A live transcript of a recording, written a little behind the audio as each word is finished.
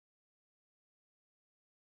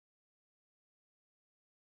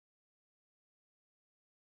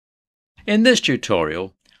In this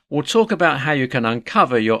tutorial, we'll talk about how you can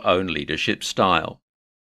uncover your own leadership style.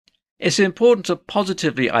 It's important to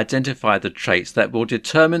positively identify the traits that will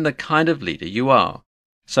determine the kind of leader you are.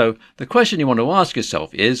 So the question you want to ask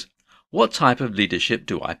yourself is, what type of leadership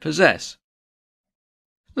do I possess?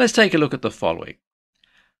 Let's take a look at the following.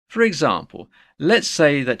 For example, let's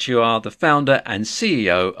say that you are the founder and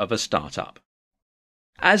CEO of a startup.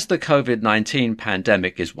 As the COVID-19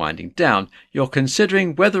 pandemic is winding down, you're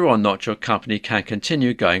considering whether or not your company can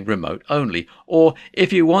continue going remote only, or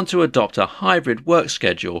if you want to adopt a hybrid work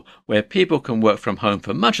schedule where people can work from home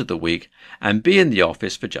for much of the week and be in the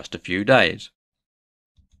office for just a few days.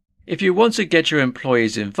 If you want to get your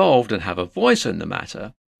employees involved and have a voice in the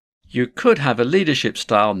matter, you could have a leadership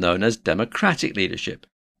style known as democratic leadership.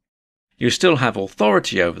 You still have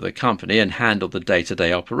authority over the company and handle the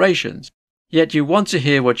day-to-day operations. Yet you want to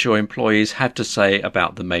hear what your employees have to say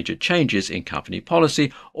about the major changes in company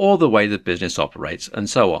policy or the way the business operates and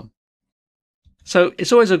so on. So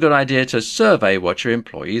it's always a good idea to survey what your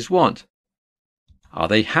employees want. Are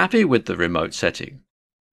they happy with the remote setting?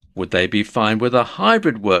 Would they be fine with a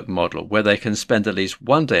hybrid work model where they can spend at least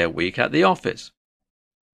one day a week at the office?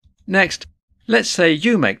 Next, let's say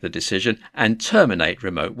you make the decision and terminate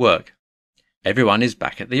remote work. Everyone is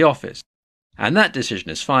back at the office. And that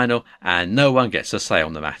decision is final and no one gets a say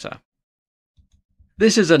on the matter.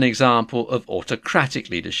 This is an example of autocratic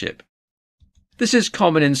leadership. This is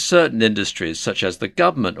common in certain industries such as the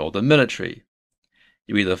government or the military.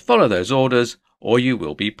 You either follow those orders or you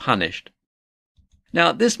will be punished.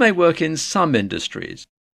 Now, this may work in some industries,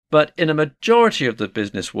 but in a majority of the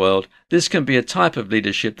business world, this can be a type of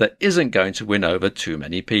leadership that isn't going to win over too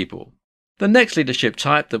many people. The next leadership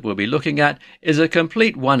type that we'll be looking at is a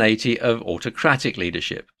complete 180 of autocratic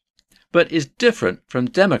leadership, but is different from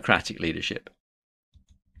democratic leadership.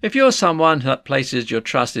 If you're someone that places your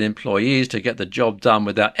trust in employees to get the job done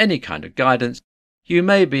without any kind of guidance, you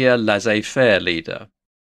may be a laissez-faire leader.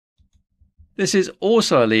 This is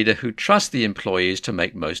also a leader who trusts the employees to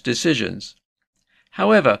make most decisions.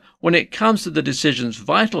 However, when it comes to the decisions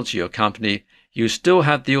vital to your company, you still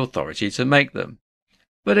have the authority to make them.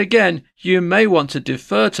 But again, you may want to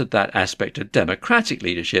defer to that aspect of democratic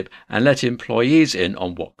leadership and let employees in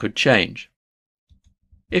on what could change.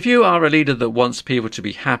 If you are a leader that wants people to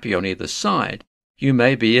be happy on either side, you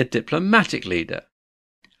may be a diplomatic leader.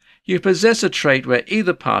 You possess a trait where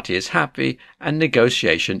either party is happy and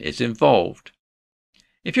negotiation is involved.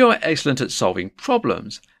 If you are excellent at solving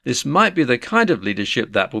problems, this might be the kind of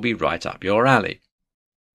leadership that will be right up your alley.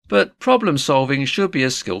 But problem solving should be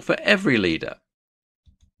a skill for every leader.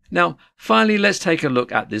 Now, finally, let's take a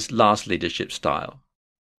look at this last leadership style.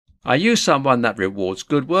 Are you someone that rewards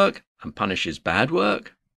good work and punishes bad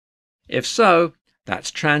work? If so,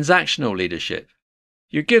 that's transactional leadership.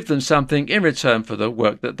 You give them something in return for the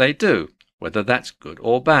work that they do, whether that's good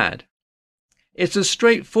or bad. It's a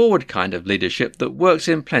straightforward kind of leadership that works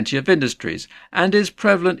in plenty of industries and is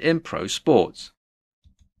prevalent in pro sports.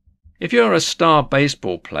 If you're a star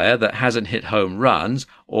baseball player that hasn't hit home runs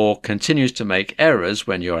or continues to make errors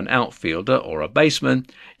when you're an outfielder or a baseman,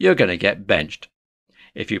 you're going to get benched.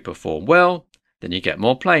 If you perform well, then you get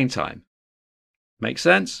more playing time. Make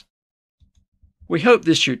sense? We hope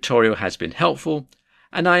this tutorial has been helpful,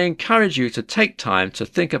 and I encourage you to take time to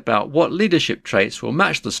think about what leadership traits will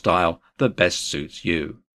match the style that best suits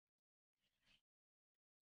you.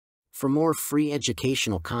 For more free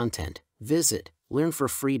educational content, visit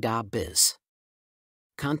learnforfree.biz.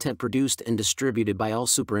 Content produced and distributed by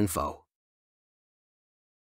AllSuperInfo.